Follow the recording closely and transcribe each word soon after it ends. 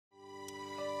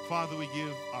Father, we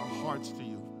give our hearts to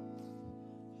you.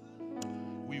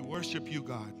 We worship you,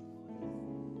 God.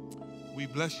 We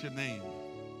bless your name.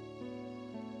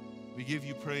 We give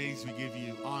you praise. We give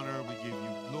you honor. We give you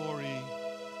glory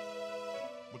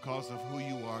because of who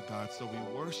you are, God. So we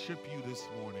worship you this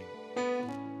morning.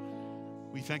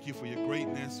 We thank you for your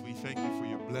greatness. We thank you for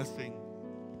your blessing.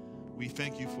 We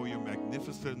thank you for your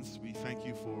magnificence. We thank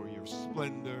you for your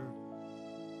splendor.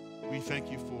 We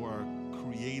thank you for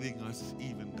creating us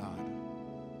even, God.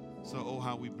 So, oh,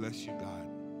 how we bless you, God.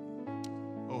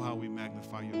 Oh, how we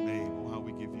magnify your name. Oh, how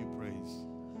we give you praise.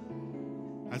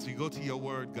 As we go to your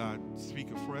word, God,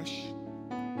 speak afresh.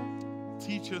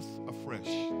 Teach us afresh.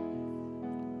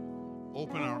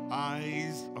 Open our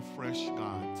eyes afresh,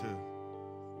 God,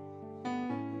 to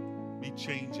be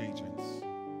change agents,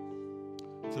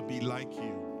 to be like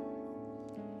you.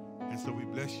 And so we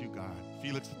bless you, God.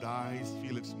 Felix dies.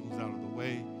 Felix moves out of the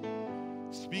way.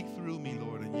 Speak through me,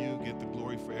 Lord, and you get the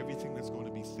glory for everything that's going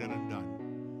to be said and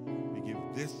done. We give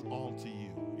this all to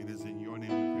you. It is in your name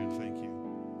we pray and thank you.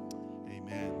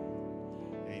 Amen.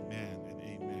 Amen and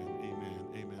amen. Amen.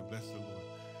 Amen. Bless the Lord.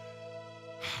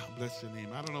 Bless your name.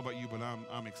 I don't know about you, but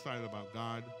I'm excited about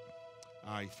God.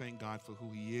 I thank God for who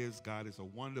he is. God is a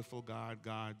wonderful God.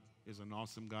 God is an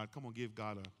awesome God. Come on, give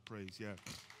God a praise. Yeah.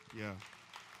 Yeah.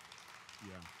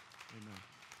 Yeah. Amen.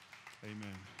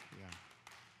 Amen. Yeah.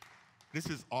 This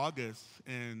is August,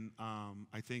 and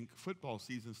I think football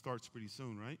season starts pretty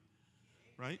soon, right?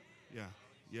 Right? Yeah.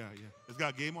 Yeah. Yeah. It's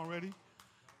got a game already?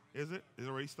 Is it? Is it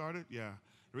already started? Yeah.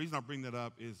 The reason I bring that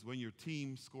up is when your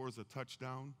team scores a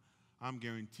touchdown, I'm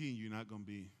guaranteeing you're not going to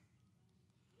be,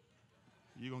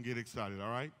 you're going to get excited, all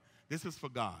right? This is for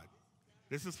God.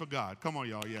 This is for God. Come on,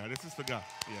 y'all. Yeah, this is for God.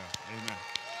 Yeah, amen.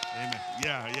 Amen.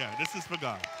 Yeah, yeah, this is for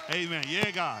God. Amen. Yeah,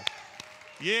 God.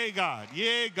 Yeah, God.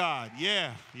 Yeah, God.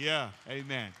 Yeah, yeah.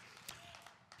 Amen.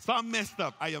 So I'm messed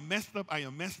up. I am messed up. I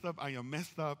am messed up. I am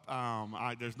messed up.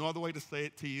 There's no other way to say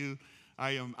it to you.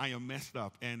 I am messed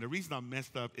up. And the reason I'm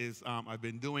messed up is I've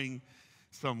been doing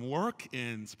some work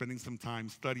and spending some time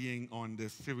studying on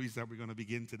this series that we're going to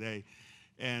begin today.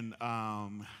 And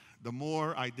the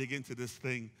more I dig into this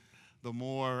thing, the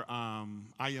more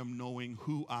I am knowing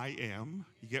who I am.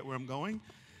 You get where I'm going?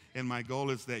 And my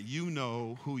goal is that you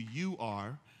know who you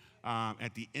are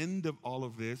at the end of all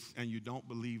of this, and you don't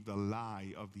believe the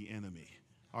lie of the enemy.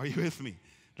 Are you with me?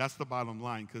 That's the bottom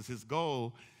line, because his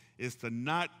goal is to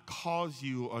not cause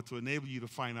you or to enable you to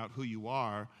find out who you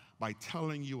are by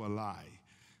telling you a lie.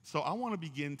 So I want to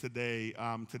begin today.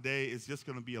 Today is just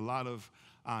going to be a lot of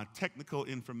technical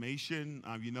information.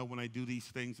 You know, when I do these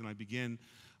things and I begin,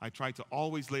 I try to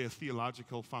always lay a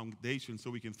theological foundation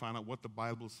so we can find out what the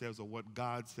Bible says or what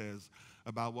God says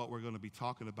about what we're going to be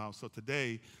talking about. So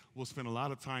today, we'll spend a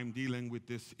lot of time dealing with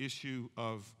this issue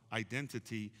of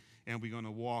identity, and we're going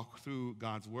to walk through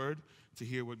God's Word to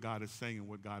hear what God is saying and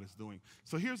what God is doing.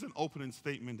 So here's an opening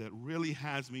statement that really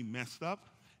has me messed up,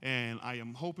 and I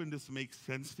am hoping this makes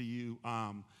sense to you.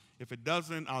 If it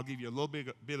doesn't, I'll give you a little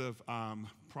bit of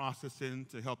processing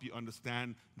to help you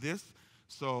understand this.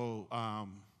 So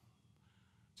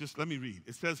just let me read.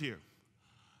 It says here,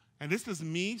 and this is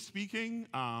me speaking.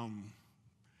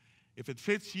 If it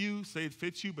fits you, say it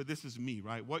fits you, but this is me,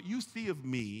 right? What you see of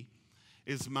me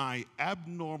is my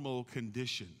abnormal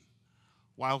condition.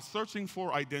 While searching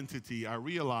for identity, I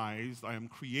realized I am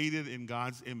created in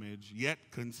God's image, yet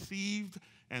conceived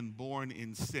and born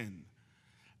in sin.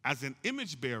 As an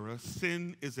image bearer,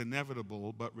 sin is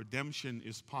inevitable, but redemption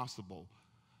is possible.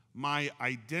 My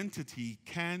identity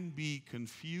can be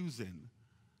confusing,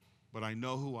 but I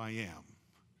know who I am.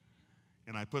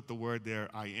 And I put the word there,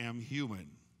 I am human.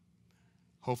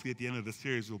 Hopefully at the end of the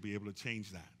series, we'll be able to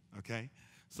change that, okay?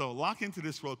 So lock into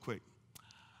this real quick.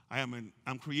 I'm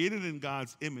created in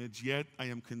God's image, yet I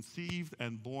am conceived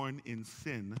and born in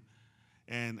sin.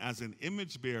 And as an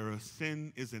image bearer,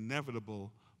 sin is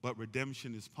inevitable, but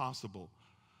redemption is possible.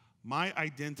 My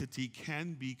identity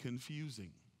can be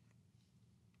confusing.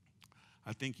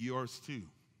 I think yours too.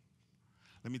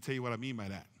 Let me tell you what I mean by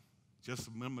that. Just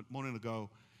a moment ago,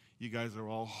 you guys are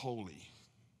all holy.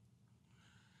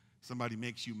 Somebody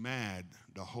makes you mad,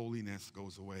 the holiness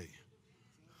goes away.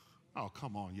 Oh,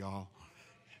 come on, y'all.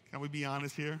 Can we be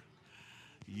honest here?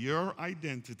 Your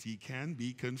identity can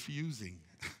be confusing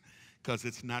because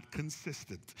it's not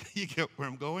consistent. You get where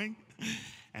I'm going?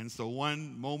 And so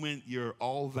one moment you're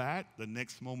all that, the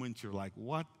next moment you're like,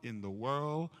 what in the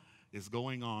world is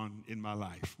going on in my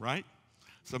life, right?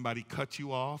 Somebody cut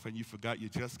you off and you forgot you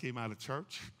just came out of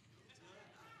church.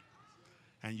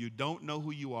 And you don't know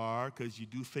who you are because you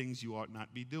do things you ought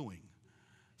not be doing.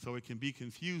 So it can be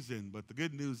confusing, but the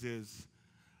good news is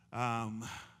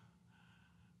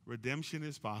redemption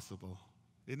is possible.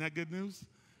 Isn't that good news?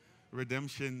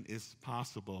 Redemption is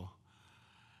possible.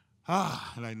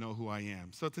 And I know who I am.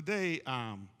 So today,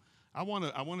 I want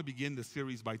to begin the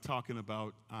series by talking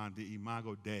about the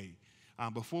Imago Dei.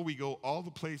 Before we go, all the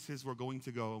places we're going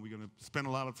to go, and we're going to spend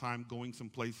a lot of time going some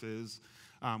places,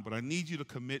 but I need you to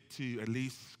commit to at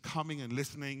least coming and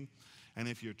listening. And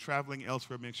if you're traveling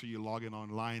elsewhere, make sure you log in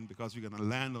online, because we're going to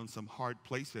land on some hard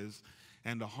places.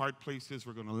 And the hard places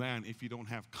we're going to land, if you don't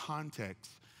have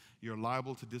context, you're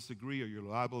liable to disagree, or you're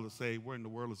liable to say, where in the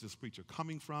world is this preacher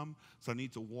coming from? So I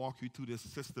need to walk you through this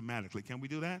systematically. Can we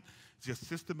do that? Just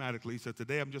systematically. So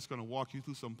today I'm just going to walk you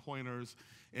through some pointers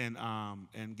and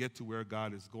get to where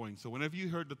God is going. So whenever you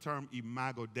heard the term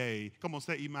Imago Dei, come on,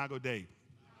 say Imago Dei.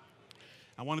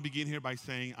 I want to begin here by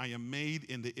saying, I am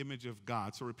made in the image of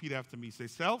God. So repeat after me. Say,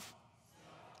 self.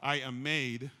 I am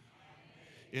made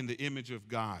in the image of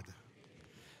God.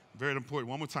 Very important.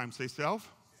 One more time. Say,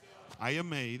 self. I am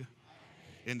made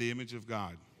in the image of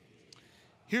God.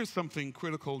 Here's something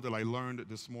critical that I learned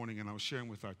this morning, and I was sharing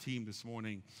with our team this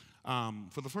morning.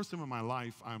 For the first time in my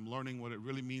life, I'm learning what it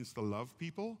really means to love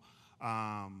people.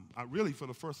 Really, for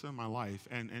the first time in my life.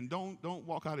 And don't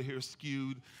walk out of here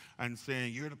skewed and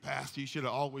saying, you're the pastor, you should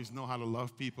always know how to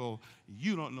love people.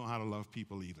 You don't know how to love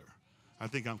people either. I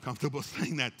think I'm comfortable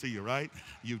saying that to you, right?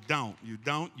 You don't,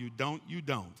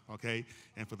 okay?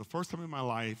 And for the first time in my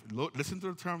life, listen to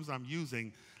the terms I'm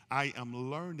using, I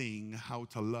am learning how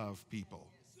to love people.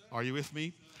 Are you with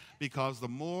me? Because the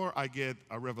more I get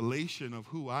a revelation of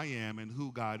who I am and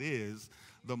who God is,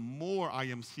 the more I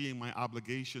am seeing my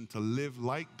obligation to live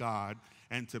like God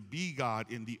and to be God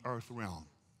in the earth realm,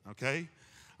 okay?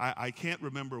 I can't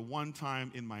remember one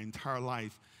time in my entire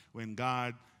life when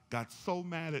God got so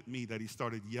mad at me that he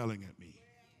started yelling at me.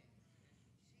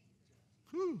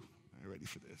 Whew, I'm ready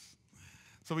for this.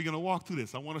 So we're going to walk through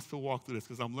this. I want us to walk through this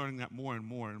because I'm learning that more and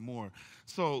more and more.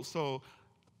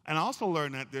 And I also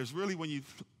learned that there's really, when you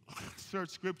search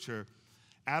Scripture,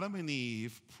 Adam and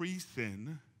Eve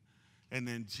pre-sin, and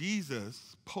then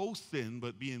Jesus post-sin,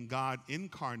 but being God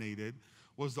incarnated,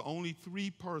 was the only three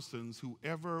persons who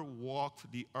ever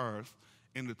walked the earth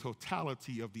in the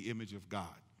totality of the image of God.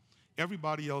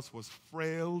 Everybody else was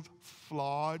frail,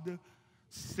 flawed,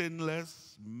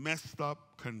 sinless, messed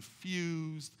up,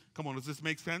 confused. Come on, does this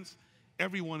make sense?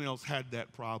 Everyone else had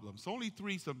that problem. So only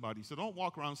three somebody. So don't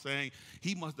walk around saying,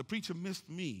 the preacher missed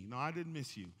me. No, I didn't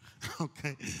miss you.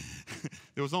 Okay?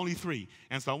 There was only three.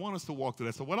 And so I want us to walk through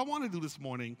that. So what I want to do this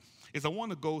morning is I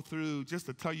want to go through just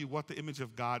to tell you what the image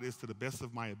of God is to the best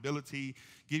of my ability,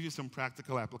 give you some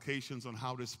practical applications on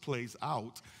how this plays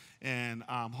out, and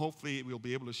hopefully we'll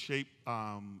be able to shape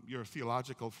your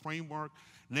theological framework.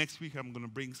 Next week I'm going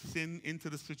to bring sin into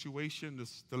the situation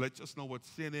to let us know what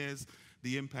sin is,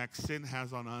 the impact sin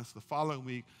has on us. The following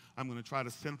week, I'm going to try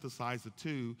to synthesize the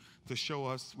two to show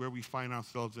us where we find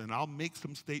ourselves. And I'll make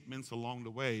some statements along the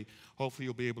way. Hopefully,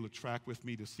 you'll be able to track with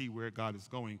me to see where God is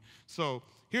going. So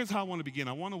here's how I want to begin.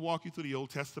 I want to walk you through the Old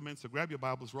Testament. So grab your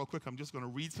Bibles real quick. I'm just going to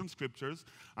read some scriptures.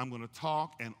 I'm going to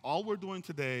talk. And all we're doing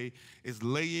today is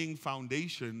laying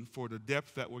foundation for the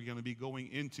depth that we're going to be going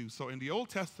into. So in the Old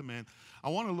Testament, I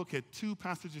want to look at two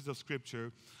passages of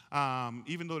Scripture,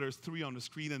 even though there's three on the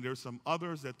screen, and there's some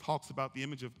others that talks about the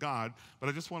image of God, but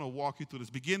I just want to walk you through this.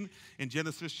 Begin in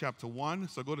Genesis chapter 1.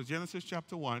 So go to Genesis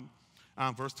chapter 1,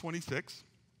 verse 26,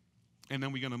 and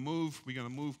then we're going to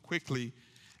move quickly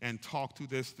and talk through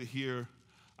this to hear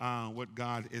what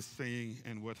God is saying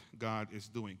and what God is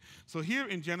doing. So here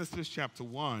in Genesis chapter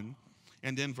 1,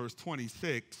 and then verse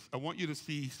 26, I want you to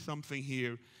see something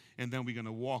here, and then we're going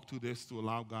to walk through this to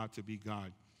allow God to be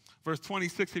God. Verse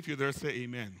 26, if you're there, say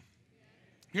amen.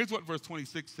 Here's what verse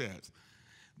 26 says.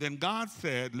 Then God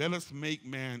said, let us make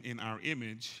man in our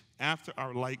image, after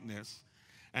our likeness,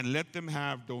 and let them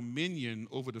have dominion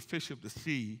over the fish of the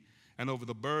sea, and over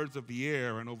the birds of the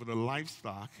air, and over the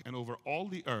livestock, and over all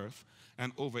the earth,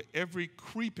 and over every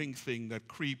creeping thing that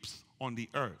creeps on the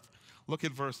earth. Look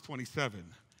at verse 27.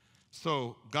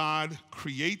 So God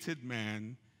created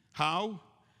man, how?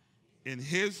 In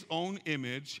his own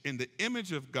image, in the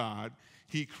image of God,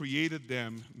 he created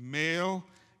them, male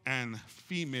and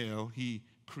female, he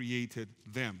created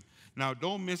them. Now,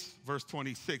 don't miss verse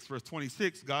 26. Verse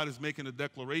 26, God is making a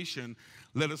declaration,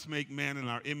 let us make man in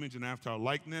our image and after our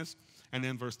likeness. And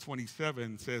then verse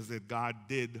 27 says that God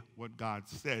did what God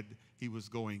said he was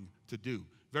going to do.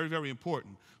 Very, very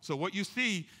important. So what you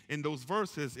see in those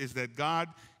verses is that God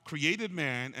created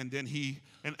man, and then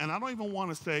and I don't even want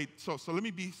to say, so let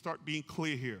me start being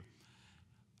clear here.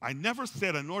 I never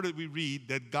said, nor did we read,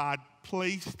 that God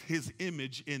placed his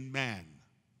image in man.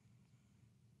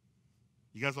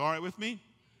 You guys all right with me?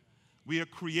 We are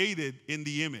created in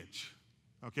the image.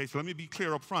 Okay, so let me be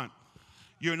clear up front.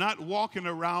 You're not walking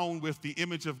around with the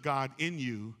image of God in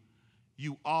you.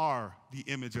 You are the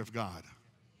image of God.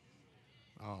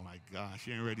 Oh, my gosh,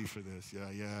 you ain't ready for this.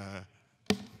 Yeah.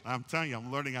 I'm telling you,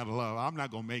 I'm learning how to love. I'm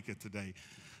not going to make it today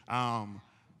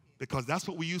because that's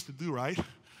what we used to do, right?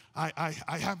 I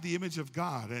have the image of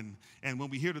God, and when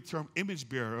we hear the term image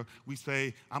bearer, we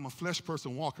say, I'm a flesh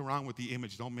person walking around with the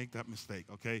image. Don't make that mistake,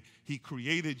 okay? He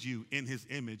created you in his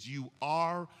image. You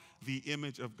are the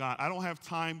image of God. I don't have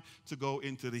time to go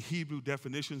into the Hebrew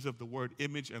definitions of the word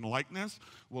image and likeness.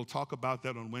 We'll talk about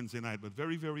that on Wednesday night, but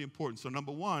very, very important. So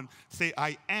number one, say,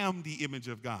 I am the image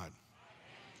of God.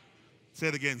 Say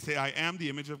it again. Say, I am the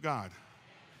image of God.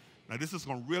 Now, this is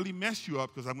going to really mess you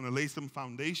up because I'm going to lay some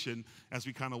foundation as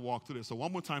we kind of walk through this. So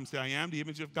one more time, say, I am the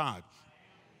image of God.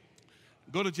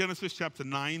 Go to Genesis chapter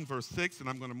 9, verse 6, and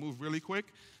I'm going to move really quick.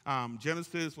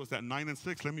 Genesis, was that 9 and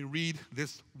 6? Let me read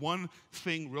this one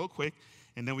thing real quick,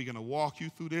 and then we're going to walk you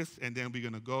through this, and then we're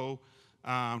going to go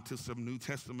to some New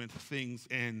Testament things.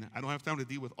 And I don't have time to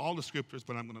deal with all the scriptures,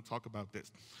 but I'm going to talk about this.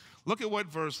 Look at what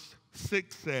verse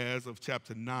 6 says of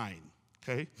chapter 9,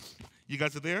 okay? You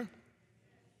guys are there?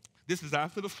 This is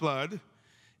after the flood,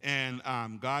 and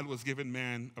God was giving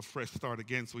man a fresh start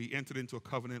again, so he entered into a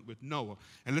covenant with Noah.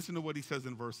 And listen to what he says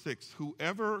in verse 6.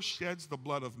 Whoever sheds the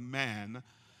blood of man,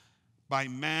 by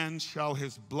man shall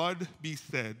his blood be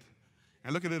shed.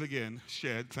 And look at it again,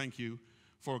 shed, thank you.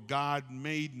 For God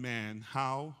made man,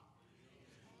 how?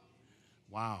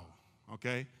 Wow,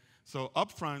 okay? So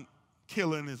up front,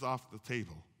 killing is off the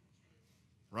table,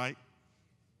 right?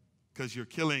 Because you're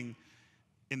killing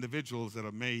individuals that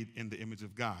are made in the image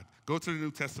of God. Go to the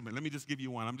New Testament. Let me just give you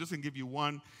one. I'm just going to give you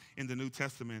one in the New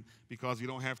Testament because we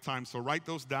don't have time. So write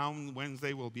those down.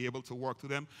 Wednesday we'll be able to work through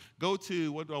them. Go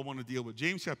to, what do I want to deal with?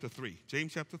 James chapter 3.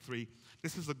 James chapter 3.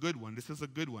 This is a good one. This is a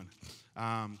good one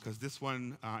because this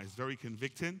one is very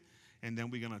convicting. And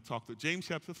then we're going to talk to James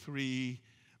chapter 3,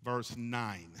 verse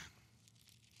 9.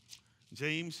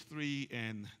 James 3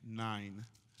 and 9.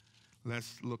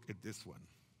 Let's look at this one.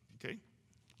 Okay?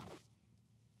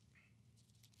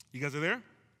 You guys are there?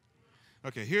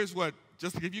 Okay, here's what,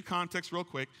 just to give you context real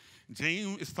quick,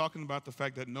 James is talking about the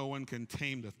fact that no one can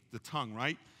tame the tongue,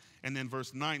 right? And then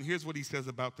verse 9, here's what he says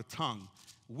about the tongue.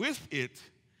 With it,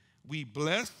 we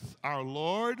bless our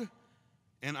Lord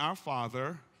and our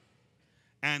Father,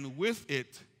 and with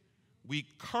it, we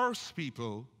curse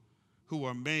people who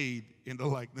are made in the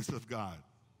likeness of God.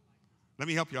 Let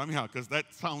me help you, because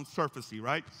that sounds surfacey,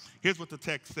 right? Here's what the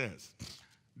text says.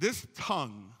 This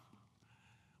tongue,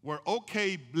 we're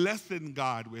okay blessing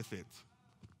God with it.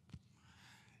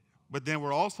 But then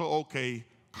we're also okay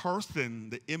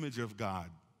cursing the image of God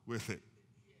with it.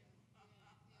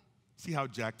 See how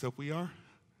jacked up we are?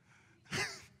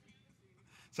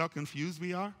 See how confused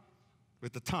we are?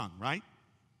 With the tongue, right?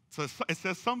 So it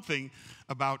says something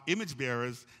about image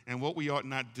bearers and what we ought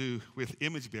not do with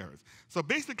image bearers. So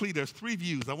basically there's three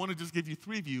views. I want to just give you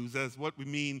three views as what we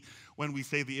mean when we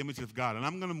say the image of God. And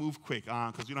I'm going to move quick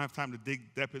because we don't have time to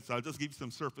dig depth, so I'll just give you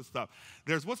some surface stuff.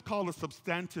 There's what's called a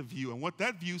substantive view. And what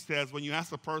that view says when you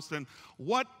ask a person,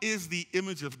 what is the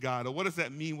image of God? Or what does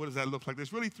that mean? What does that look like?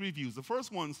 There's really three views. The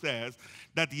first one says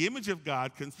that the image of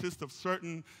God consists of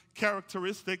certain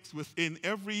characteristics within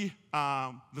the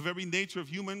very nature of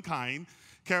humankind,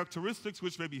 characteristics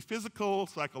which may be physical,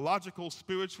 psychological,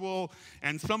 spiritual,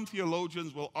 and some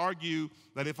theologians will argue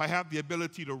that if I have the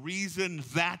ability to reason,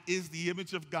 that is the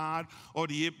image of God, or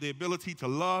the ability to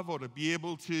love, or to be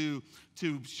able to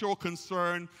show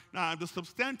concern. Now, the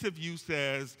substantive view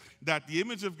says that the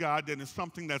image of God then is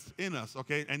something that's in us,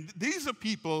 okay? And these are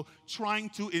people trying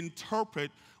to interpret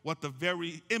what the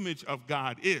very image of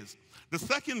God is. The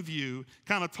second view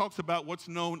kind of talks about what's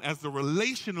known as the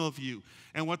relational view.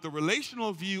 And what the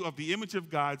relational view of the image of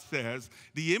God says,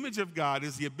 the image of God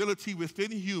is the ability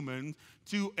within humans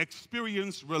to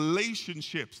experience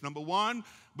relationships. Number one,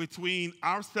 between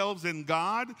ourselves and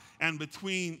God and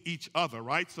between each other,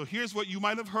 right? So here's what you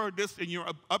might have heard this in your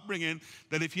upbringing,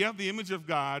 that if you have the image of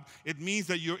God, it means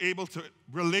that you're able to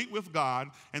relate with God,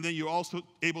 and then you're also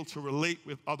able to relate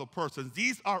with other persons.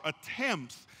 These are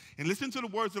attempts, and listen to the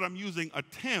words that I'm using,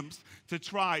 attempts to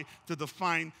try to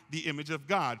define the image of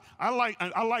God. I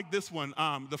like this one.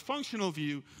 The functional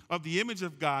view of the image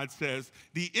of God says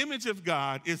the image of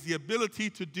God is the ability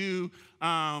to do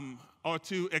or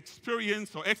to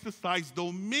experience or exercise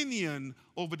dominion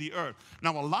over the earth.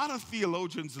 Now, a lot of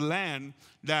theologians land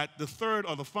that the third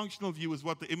or the functional view is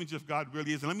what the image of God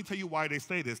really is. And let me tell you why they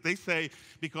say this. They say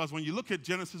because when you look at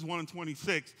Genesis 1 and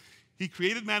 26, He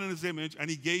created man in his image, and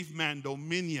he gave man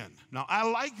dominion. Now, I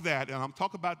like that, and I'll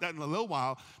talk about that in a little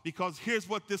while, because here's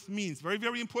what this means. Very,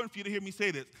 very important for you to hear me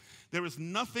say this. There is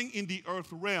nothing in the earth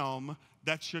realm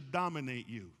that should dominate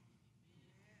you.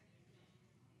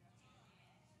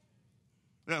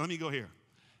 Now, let me go here.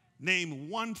 Name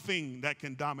one thing that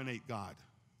can dominate God.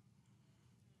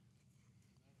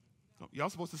 Y'all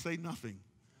supposed to say nothing.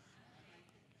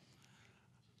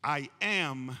 I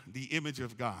am the image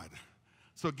of God.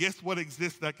 So guess what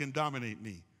exists that can dominate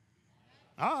me?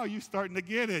 Oh, you're starting to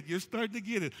get it. You're starting to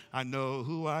get it. I know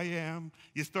who I am.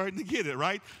 You're starting to get it,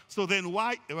 right? So then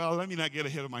why? Well, let me not get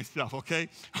ahead of myself, okay?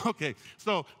 Okay,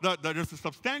 so there's a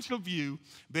substantial view.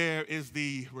 There is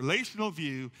the relational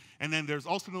view. And then there's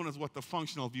also known as what the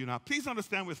functional view. Now, please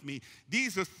understand with me,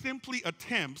 these are simply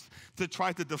attempts to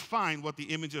try to define what the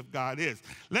image of God is.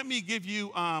 Let me give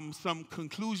you some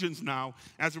conclusions now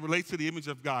as it relates to the image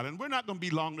of God. And we're not going to be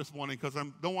long this morning because I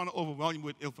don't want to overwhelm you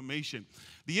with information.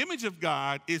 The image of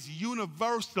God is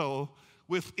universal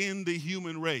within the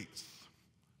human race.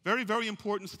 Very, very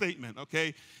important statement,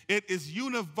 okay? It is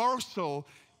universal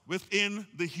within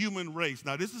the human race.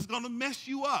 Now, this is going to mess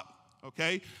you up.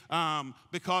 Okay,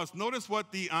 because notice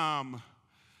what the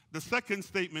second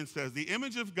statement says. The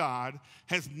image of God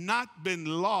has not been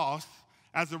lost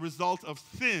as a result of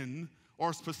sin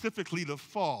or specifically the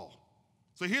fall.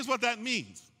 So here's what that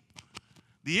means.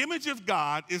 The image of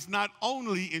God is not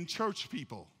only in church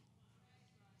people.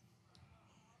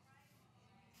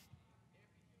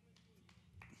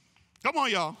 Come on,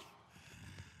 y'all.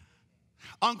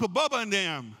 Uncle Bubba and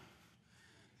them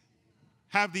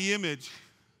have the image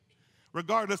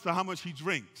regardless of how much he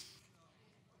drinks.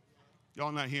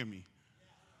 Y'all not hear me.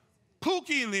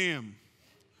 Pookie and them.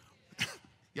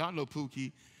 Y'all know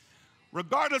Pookie.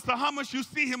 Regardless of how much you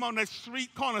see him on that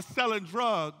street corner selling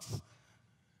drugs,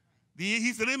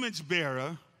 he's an image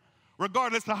bearer,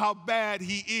 regardless of how bad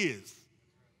he is.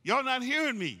 Y'all not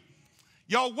hearing me.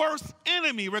 Your worst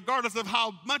enemy, regardless of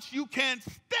how much you can't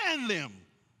stand them,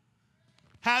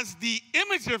 has the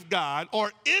image of God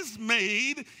or is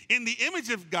made in the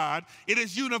image of God. It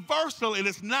is universal. It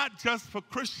is not just for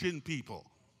Christian people.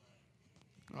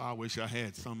 Oh, I wish I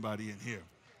had somebody in here.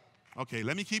 Okay,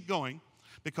 let me keep going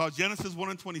because Genesis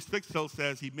 1:26 so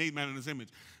says he made man in his image.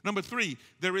 Number 3,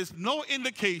 there is no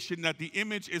indication that the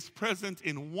image is present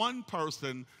in one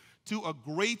person to a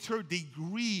greater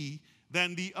degree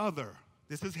than the other.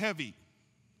 This is heavy.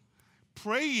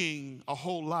 Praying a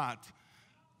whole lot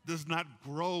does not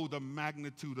grow the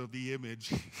magnitude of the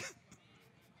image.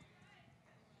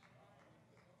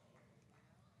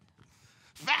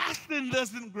 Fasting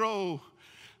doesn't grow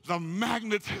the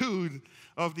magnitude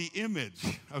of the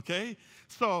image, okay?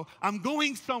 So I'm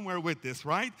going somewhere with this,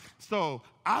 right? So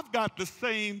I've got the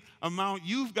same amount,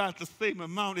 you've got the same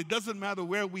amount. It doesn't matter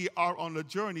where we are on the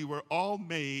journey. We're all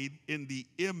made in the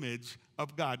image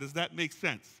of God. Does that make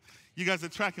sense? You guys are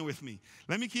tracking with me.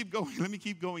 Let me keep going. Let me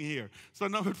keep going here. So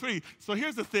number 3. So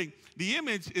here's the thing. The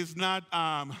image is not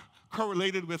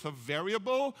correlated with a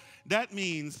variable. That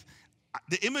means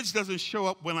the image doesn't show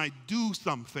up when I do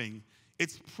something.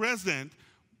 It's present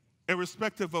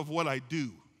irrespective of what I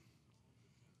do.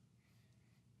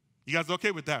 You guys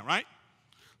okay with that, right?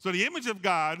 So the image of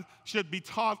God should be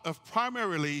taught of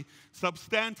primarily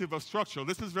substantive or structural.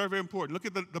 This is very, very important. Look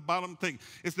at the bottom thing.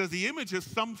 It says the image is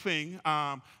something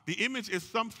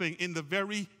in the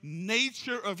very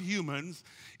nature of humans,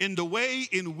 in the way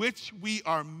in which we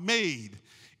are made.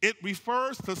 It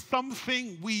refers to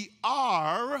something we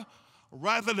are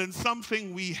rather than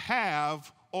something we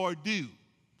have or do.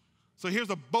 So here's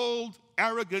a bold,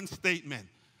 arrogant statement.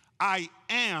 I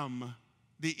am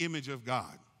the image of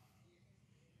God.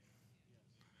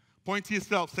 Point to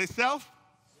yourself. Say, self.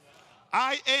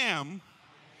 I am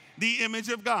the image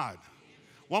of God.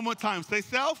 One more time. Say,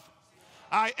 self.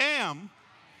 I am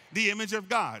the image of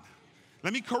God.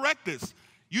 Let me correct this.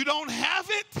 You don't have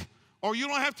it, or you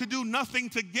don't have to do nothing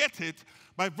to get it.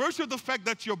 By virtue of the fact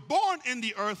that you're born in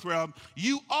the earth realm,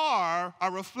 you are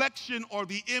a reflection or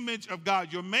the image of God.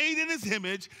 You're made in his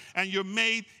image and you're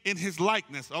made in his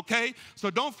likeness, okay?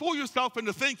 So don't fool yourself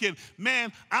into thinking,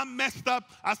 man, I'm messed up,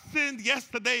 I sinned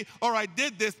yesterday, or I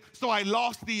did this, so I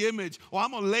lost the image, or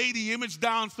I'm going to lay the image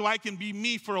down so I can be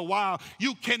me for a while.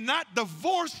 You cannot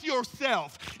divorce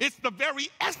yourself. It's the very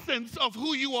essence of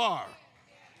who you are.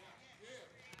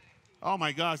 Oh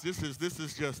my gosh, this is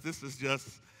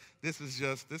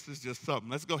just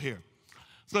something. Let's go here.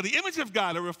 So the image of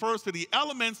God, it refers to the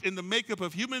elements in the makeup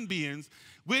of human beings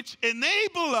which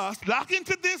enable us, lock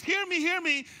into this, hear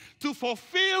me, to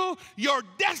fulfill your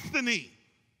destiny.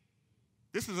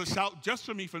 This is a shout just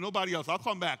for me, for nobody else. I'll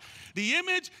come back. The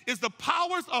image is the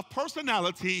powers of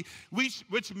personality which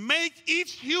make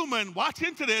each human, watch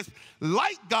into this,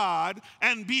 like God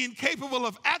and being capable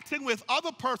of acting with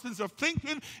other persons, of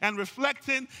thinking and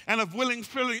reflecting, and of willing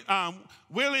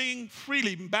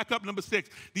freely. Back up, number 6.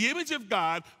 The image of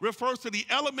God refers to the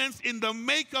elements in the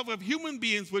makeup of human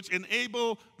beings which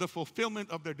enable the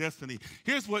fulfillment of their destiny.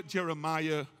 Here's what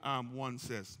Jeremiah 1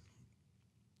 says.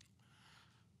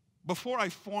 Before I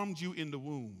formed you in the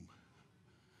womb,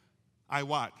 I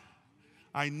what?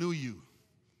 I knew you.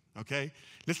 Okay?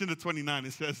 Listen to 29.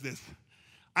 It says this.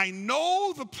 I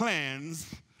know the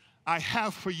plans I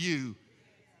have for you,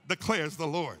 declares the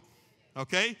Lord.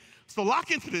 Okay? So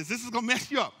lock into this. This is going to mess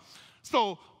you up.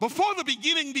 So before the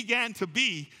beginning began to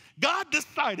be, God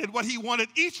decided what he wanted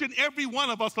each and every one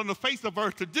of us on the face of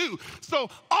earth to do. So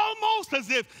almost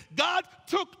as if God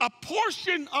took a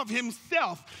portion of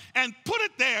himself and put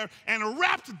it there and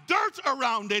wrapped dirt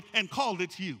around it and called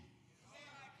it you.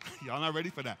 Y'all not ready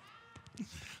for that?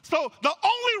 So the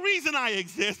only reason I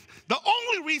exist, the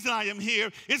only reason I am here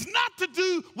is not to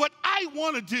do what I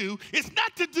want to do. It's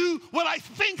not to do what I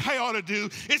think I ought to do.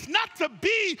 It's not to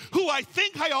be who I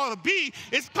think I ought to be.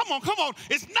 It's, come on.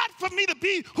 It's not for me to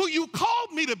be who you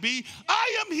called me to be.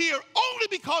 I am here only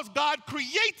because God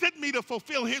created me to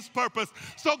fulfill his purpose.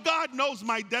 So God knows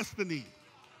my destiny.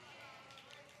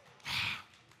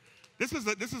 This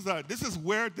is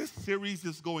where this series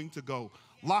is going to go.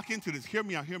 Lock into this. Hear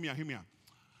me out.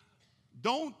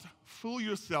 Don't fool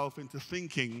yourself into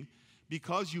thinking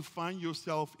because you find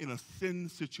yourself in a sin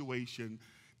situation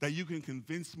that you can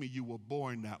convince me you were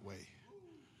born that way.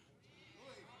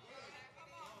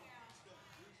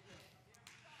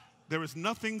 There is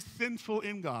nothing sinful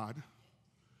in God,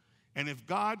 and if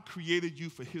God created you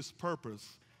for his purpose,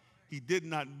 he did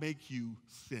not make you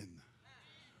sin.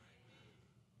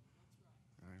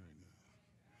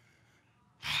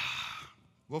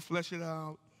 We'll flesh it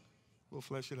out.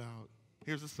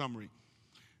 Here's a summary.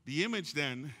 The image,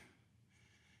 then,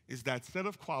 is that set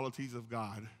of qualities of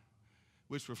God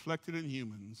which, reflected in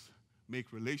humans,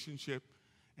 make relationship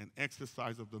and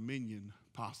exercise of dominion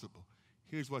possible.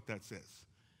 Here's what that says.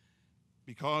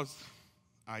 Because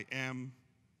I am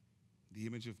the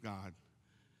image of God,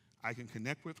 I can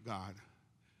connect with God,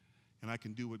 and I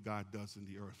can do what God does in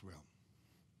the earth realm.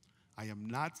 I am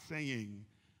not saying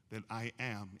that I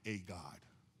am a God.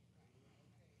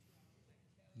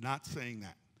 Not saying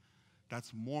that.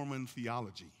 That's Mormon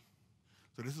theology.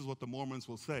 So this is what the Mormons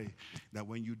will say, that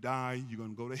when you die, you're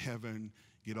going to go to heaven,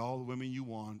 get all the women you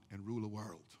want, and rule the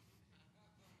world.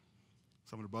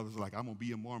 Some of the brothers are like, I'm going to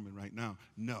be a Mormon right now.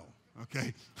 No,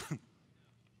 okay?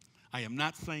 I am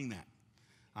not saying that.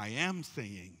 I am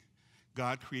saying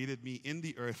God created me in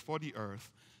the earth for the earth,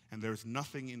 and there's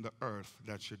nothing in the earth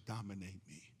that should dominate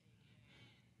me.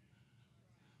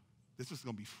 This is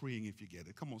going to be freeing if you get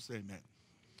it. Come on, say amen.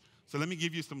 So let me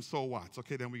give you some so whats.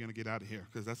 Okay, then we're going to get out of here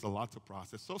because that's a lot to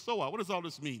process. So what? What does all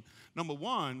this mean? Number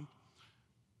one,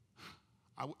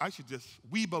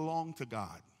 we belong to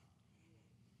God.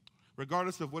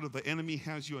 Regardless of whether the enemy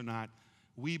has you or not,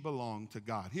 we belong to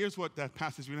God. Here's what that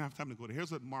passage, we don't have time to go there.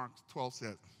 Here's what Mark 12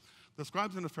 says. The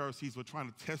scribes and the Pharisees were trying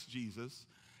to test Jesus,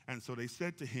 and so they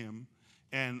said to him,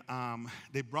 and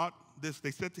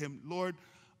they said to him, Lord,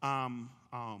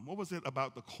 what was it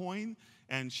about the coin?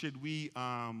 And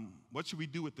what should we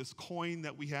do with this coin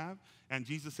that we have? And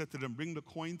Jesus said to them, bring the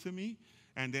coin to me.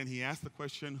 And then he asked the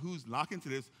question, lock into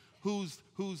this,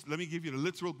 let me give you the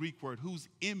literal Greek word, whose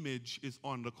image is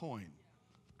on the coin,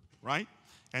 right?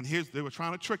 And they were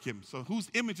trying to trick him. So whose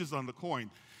image is on the coin?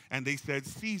 And they said,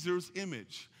 Caesar's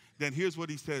image. Then here's what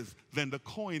he says, then the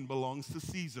coin belongs to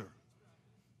Caesar.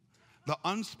 The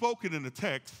unspoken in the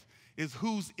text is,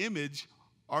 whose image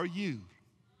are you?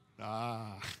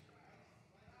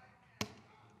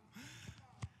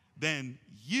 Then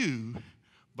you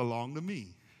belong to me.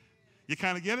 You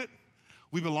kind of get it?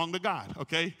 We belong to God,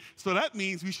 okay? So that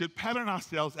means we should pattern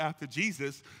ourselves after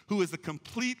Jesus, who is the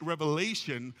complete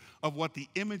revelation of what the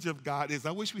image of God is.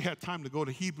 I wish we had time to go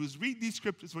to Hebrews. Read these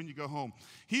scriptures when you go home.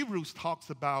 Hebrews talks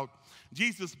about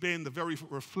Jesus being the very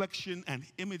reflection and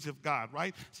image of God,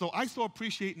 right? So I so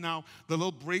appreciate now the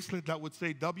little bracelet that would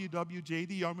say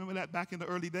WWJD. Y'all remember that back in the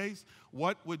early days?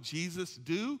 What would Jesus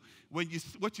do? What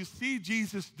you see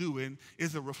Jesus doing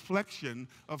is a reflection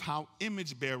of how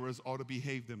image bearers ought to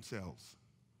behave themselves.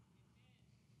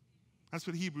 That's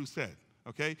what Hebrews said.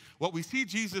 okay? What we see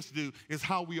Jesus do is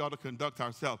how we ought to conduct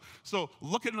ourselves. So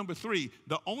look at number 3.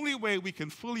 The only way we can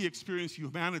fully experience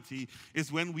humanity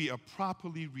is when we are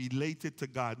properly related to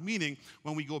God, meaning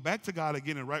when we go back to God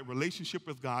again in right relationship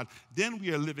with God, then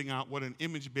we are living out what an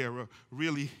image bearer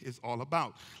really is all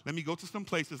about. Let me go to some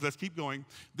places. Let's keep going.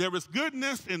 There is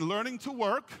goodness in learning to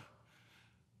work,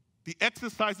 the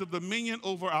exercise of dominion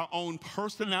over our own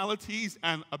personalities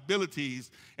and abilities.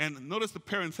 And notice the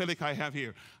parenthetic I have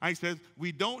here. I said,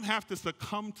 we don't have to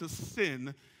succumb to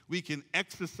sin. We can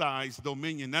exercise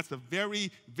dominion. That's a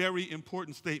very, very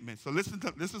important statement. So listen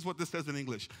to, this is what this says in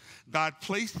English. God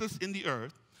placed us in the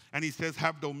earth, and he says,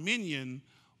 have dominion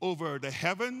over the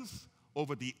heavens,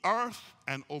 over the earth,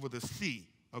 and over the sea.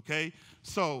 Okay?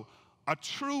 So a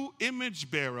true image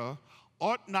bearer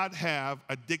ought not have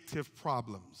addictive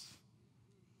problems,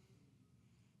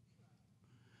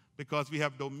 because we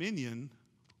have dominion.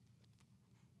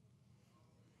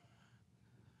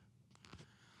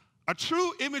 A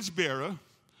true image bearer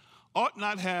ought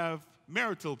not have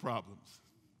marital problems,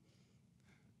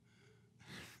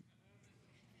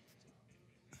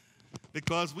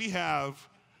 because we have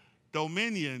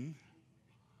dominion.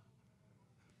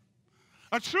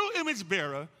 A true image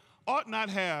bearer ought not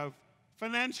have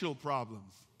financial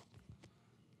problems,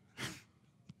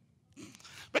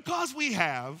 because we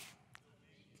have,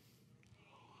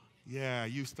 yeah,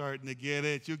 you starting to get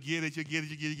it. You get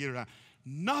it.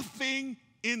 Nothing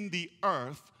in the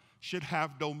earth should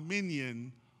have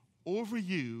dominion over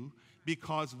you,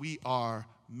 because we are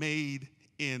made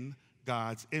in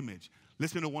God's image.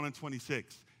 Listen to 1:26.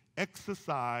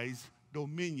 Exercise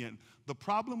dominion. The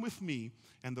problem with me,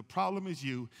 and the problem is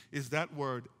you, is that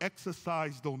word,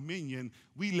 exercise dominion.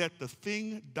 We let the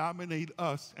thing dominate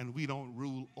us, and we don't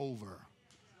rule over.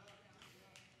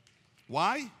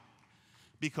 Why?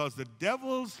 Because the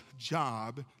devil's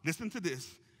job, listen to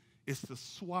this, is to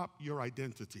swap your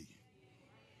identity.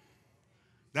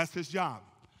 That's his job.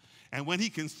 And when he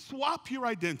can swap your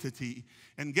identity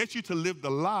and get you to live the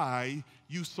lie,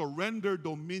 you surrender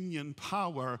dominion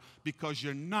power, because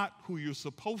you're not who you're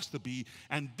supposed to be,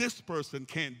 and this person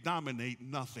can't dominate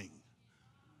nothing.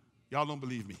 Y'all don't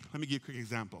believe me. Let me give you a quick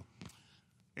example.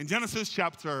 In Genesis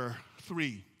chapter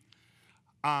 3,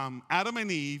 Adam and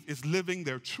Eve is living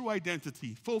their true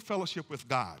identity, full fellowship with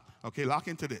God. Okay, lock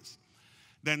into this.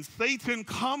 Then Satan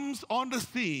comes on the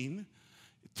scene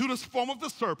to the form of the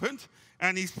serpent,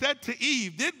 and he said to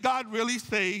Eve, did God really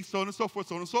say so on and so forth,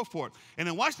 so on and so forth? And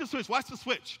then watch the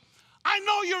switch. I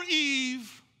know you're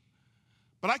Eve,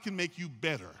 but I can make you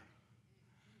better.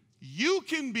 You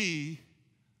can be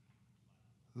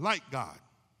like God.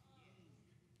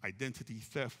 Identity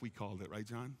theft, we called it, right,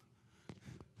 John?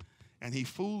 And he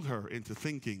fooled her into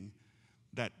thinking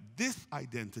that this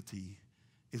identity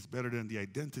is better than the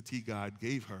identity God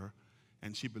gave her,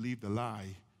 and she believed the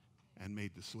lie and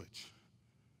made the switch.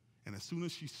 And as soon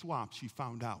as she swapped, she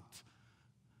found out,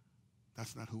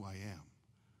 that's not who I am.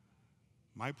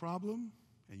 My problem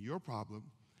and your problem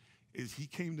is he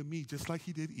came to me just like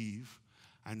he did Eve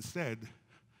and said,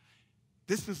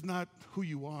 this is not who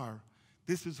you are.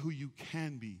 This is who you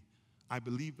can be. I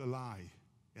believed the lie,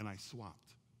 and I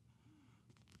swapped.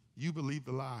 You believed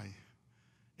the lie,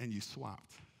 and you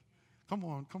swapped. Come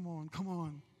on.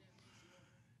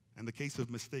 And the case of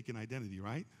mistaken identity,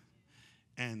 right?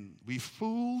 And we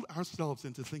fooled ourselves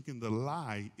into thinking the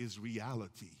lie is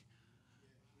reality.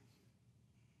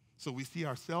 So we see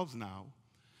ourselves now,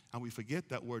 and we forget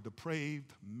that we're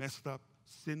depraved, messed up,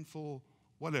 sinful,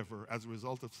 whatever, as a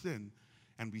result of sin,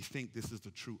 and we think this is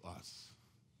the true us.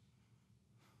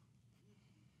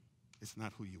 It's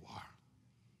not who you are.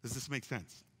 Does this make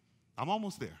sense? I'm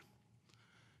almost there.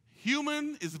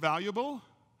 Human is valuable.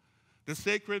 The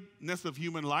sacredness of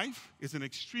human life is an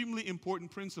extremely important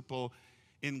principle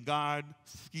in God's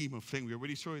scheme of things. We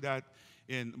already showed you that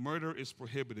in murder is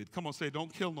prohibited. Come on, say,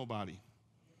 don't kill nobody.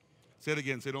 Say it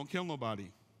again, say, don't kill nobody.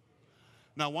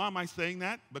 Now, why am I saying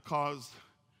that? Because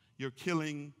you're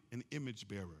killing an image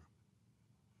bearer.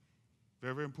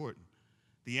 Very, very important.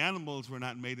 The animals were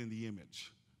not made in the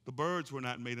image. The birds were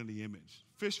not made in the image.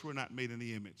 Fish were not made in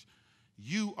the image.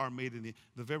 You are made in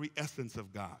the very essence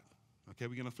of God. Okay,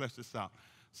 we're going to flesh this out.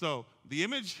 So the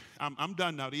image, I'm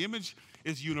done now. The image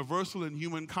is universal in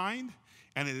humankind,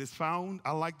 and it is found,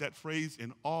 I like that phrase,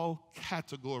 in all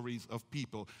categories of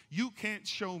people. You can't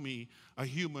show me a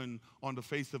human on the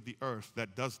face of the earth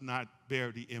that does not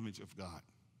bear the image of God.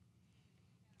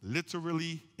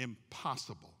 Literally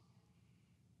impossible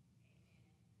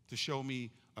to show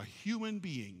me a human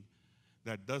being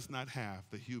that does not have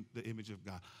the image of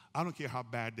God. I don't care how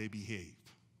bad they behaved.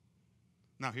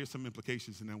 Now, here's some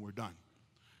implications, and then we're done.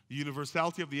 The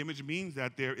universality of the image means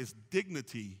that there is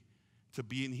dignity to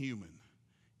being human.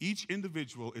 Each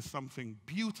individual is something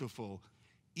beautiful,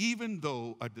 even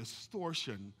though a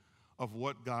distortion of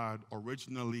what God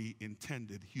originally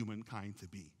intended humankind to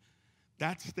be.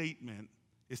 That statement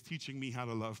is teaching me how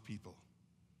to love people.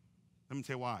 Let me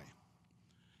tell you why.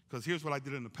 Because here's what I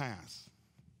did in the past.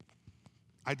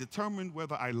 I determined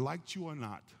whether I liked you or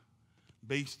not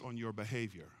based on your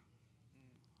behavior,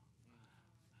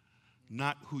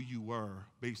 not who you were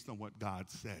based on what God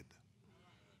said.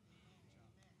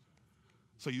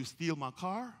 So you steal my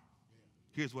car?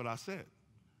 Here's what I said.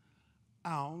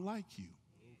 I don't like you.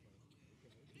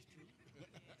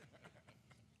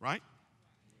 Right?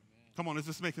 Come on, is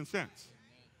this making sense?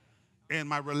 And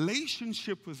my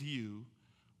relationship with you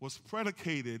was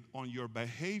predicated on your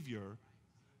behavior,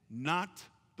 not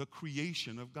the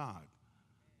creation of God.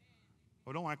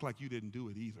 Well, don't act like you didn't do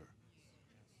it either.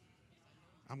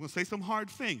 I'm going to say some hard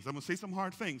things.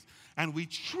 And we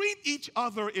treat each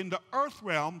other in the earth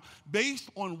realm based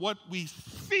on what we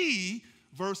see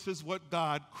versus what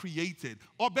God created.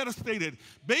 Or better stated,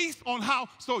 based on how,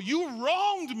 so you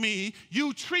wronged me,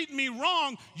 you treat me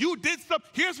wrong, you did something.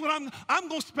 Here's what I'm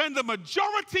going to spend the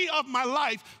majority of my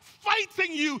life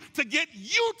fighting you to get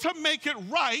you to make it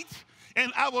right,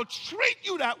 and I will treat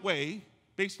you that way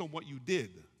based on what you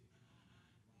did.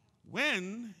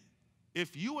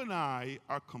 If you and I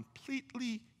are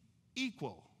completely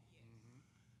equal,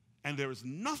 and there is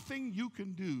nothing you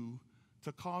can do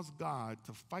to cause God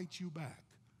to fight you back.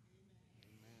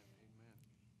 Amen.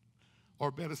 Or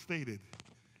better stated,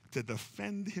 to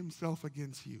defend himself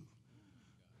against you.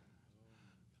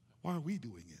 Why are we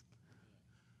doing it?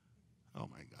 Oh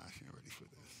my gosh, I'm ready for this.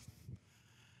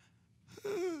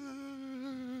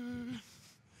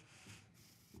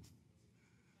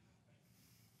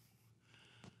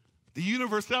 The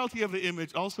universality of the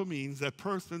image also means that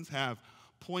persons have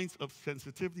points of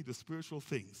sensitivity to spiritual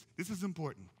things. This is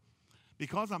important.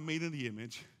 Because I'm made in the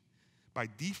image, by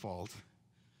default,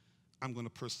 I'm going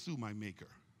to pursue my maker.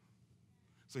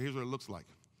 So here's what it looks like.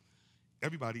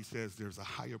 Everybody says there's a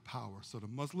higher power. So the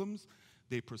Muslims,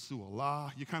 they pursue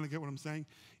Allah. You kind of get what I'm saying?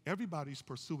 Everybody's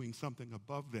pursuing something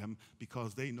above them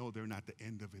because they know they're not the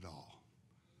end of it all.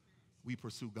 We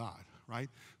pursue God, right?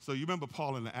 So you remember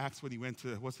Paul in the Acts when he went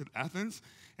to, Athens?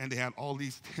 And they had all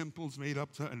these temples made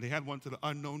up to, and they had one to the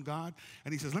unknown God.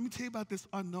 And he says, let me tell you about this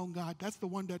unknown God. That's the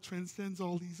one that transcends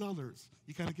all these others.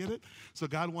 You kind of get it? So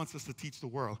God wants us to teach the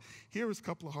world. Here is a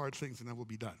couple of hard things, and then we'll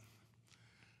be done.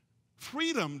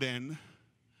 Freedom, then,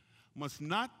 must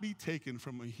not be taken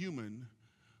from a human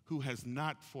who has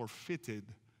not forfeited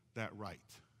that right.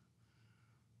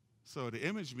 So the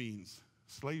image means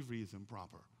slavery is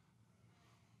improper.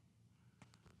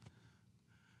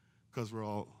 Because we're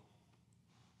all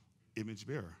image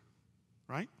bearer,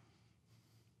 right?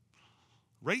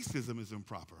 Racism is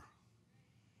improper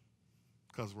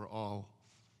because we're all,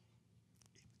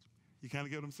 you kind of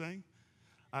get what I'm saying?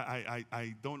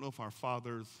 I don't know if our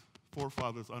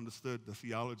forefathers understood the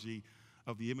theology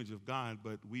of the image of God,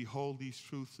 but we hold these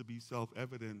truths to be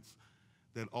self-evident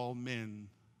that all men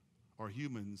or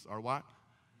humans are what?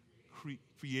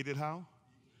 Created how?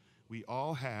 We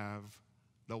all have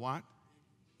the what?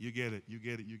 You get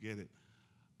it.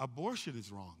 Abortion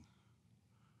is wrong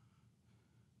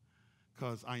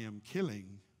because I am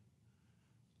killing.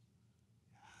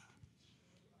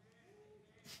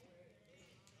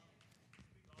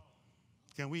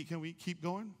 Can we keep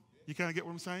going? You kind of get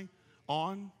what I'm saying?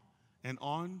 On and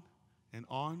on and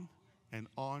on and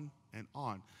on and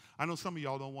on. I know some of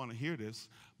y'all don't want to hear this,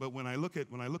 but when I look at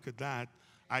that,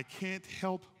 I can't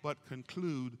help but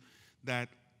conclude that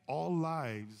all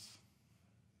lives.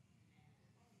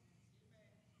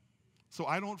 So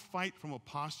I don't fight from a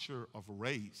posture of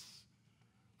race.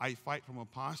 I fight from a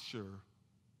posture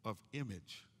of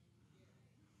image.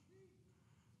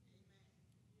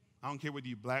 I don't care whether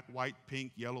you're black, white,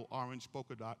 pink, yellow, orange,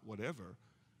 polka dot, whatever.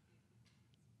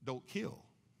 Don't kill.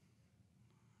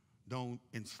 Don't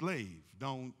enslave.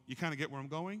 You kind of get where I'm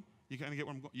going?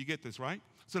 You get this, right?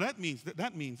 So that means,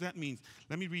 let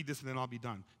me read this and then I'll be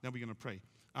done. Then we're going to pray.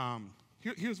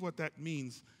 Here's what that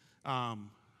means.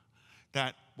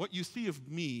 That what you see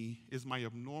of me is my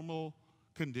abnormal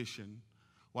condition.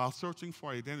 While searching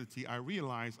for identity, I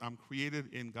realize I'm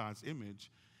created in God's image,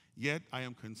 yet I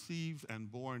am conceived and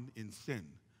born in sin.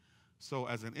 So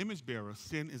as an image bearer,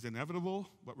 sin is inevitable,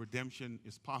 but redemption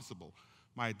is possible.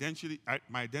 My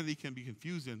identity can be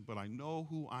confusing, but I know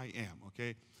who I am,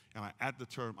 okay? And I add the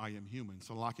term, I am human.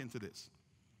 So lock into this.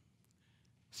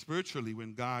 Spiritually,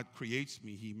 when God creates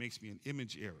me, he makes me an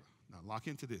image bearer. Now lock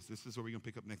into this. This is where we're going to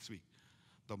pick up next week.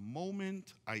 the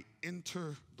moment I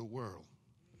enter the world,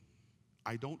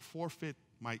 I don't forfeit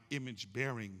my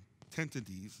image-bearing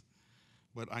tendencies,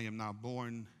 but I am now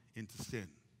born into sin,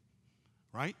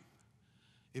 right?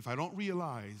 If I don't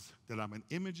realize that I'm an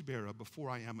image bearer before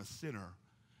I am a sinner,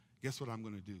 guess what I'm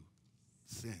going to do?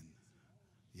 Sin.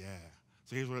 Yeah.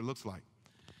 So here's what it looks like.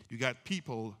 You got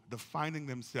people defining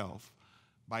themselves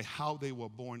by how they were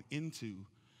born into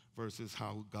versus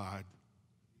how God.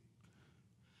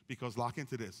 Because lock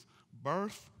into this.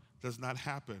 Birth does not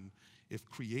happen if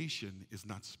creation is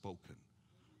not spoken.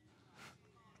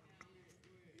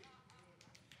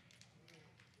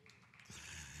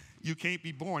 You can't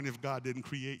be born if God didn't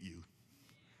create you.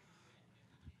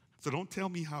 So don't tell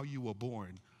me how you were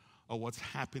born or what's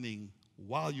happening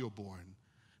while you're born.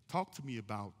 Talk to me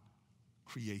about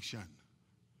creation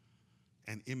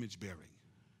and image bearing.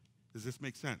 Does this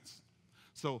make sense?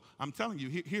 So I'm telling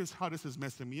you, here's how this is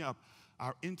messing me up.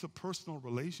 Our interpersonal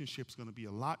relationship is going to be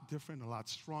a lot different, a lot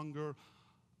stronger.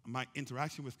 My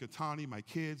interaction with Kotane, my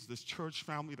kids, this church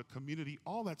family, the community,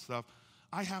 all that stuff.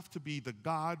 I have to be the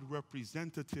God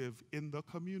representative in the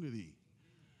community.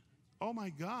 Oh my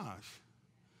gosh.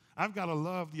 I've got to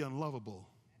love the unlovable.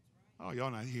 Oh, y'all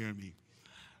not hearing me.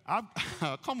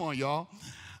 Come on, y'all.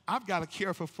 I've got to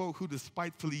care for folk who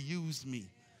despitefully use me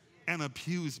and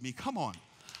abuse me. Come on.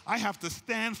 I have to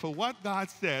stand for what God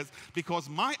says because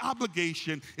my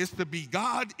obligation is to be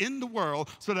God in the world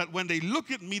so that when they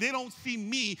look at me, they don't see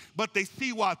me, but they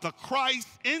see what? The Christ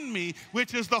in me,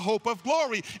 which is the hope of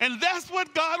glory. And that's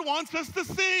what God wants us to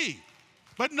see.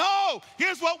 But no,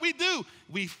 here's what we do.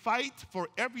 We fight for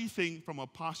everything from a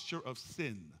posture of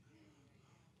sin.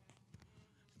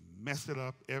 Mess it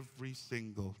up every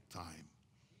single time.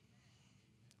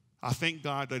 I thank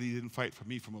God that he didn't fight for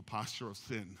me from a posture of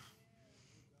sin.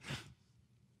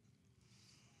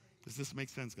 Does this make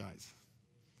sense, guys?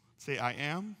 Say, I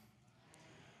am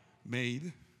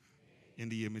made in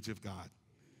the image of God.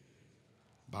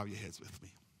 Bow your heads with me.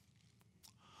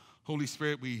 Holy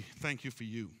Spirit, we thank you for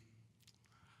you.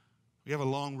 We have a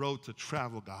long road to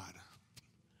travel, God.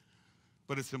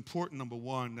 But it's important, number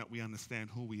one, that we understand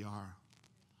who we are.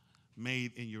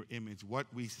 Made in your image. What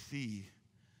we see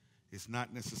is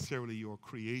not necessarily your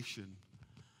creation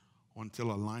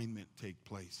until alignment takes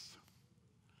place.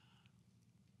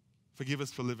 Forgive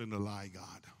us for living the lie,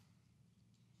 God.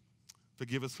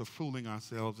 Forgive us for fooling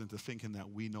ourselves into thinking that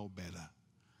we know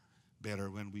better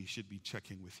when we should be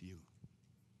checking with you.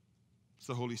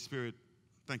 So, Holy Spirit,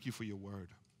 thank you for your word.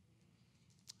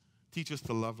 Teach us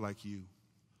to love like you.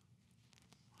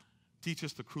 Teach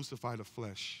us to crucify the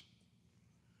flesh.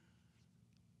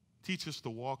 Teach us to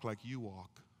walk like you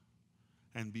walk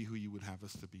and be who you would have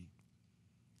us to be.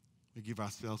 We give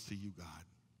ourselves to you, God.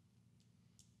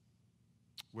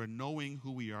 We're knowing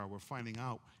who we are. We're finding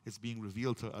out it's being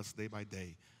revealed to us day by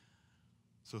day.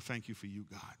 So thank you for you,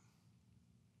 God.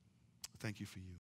 Thank you for you.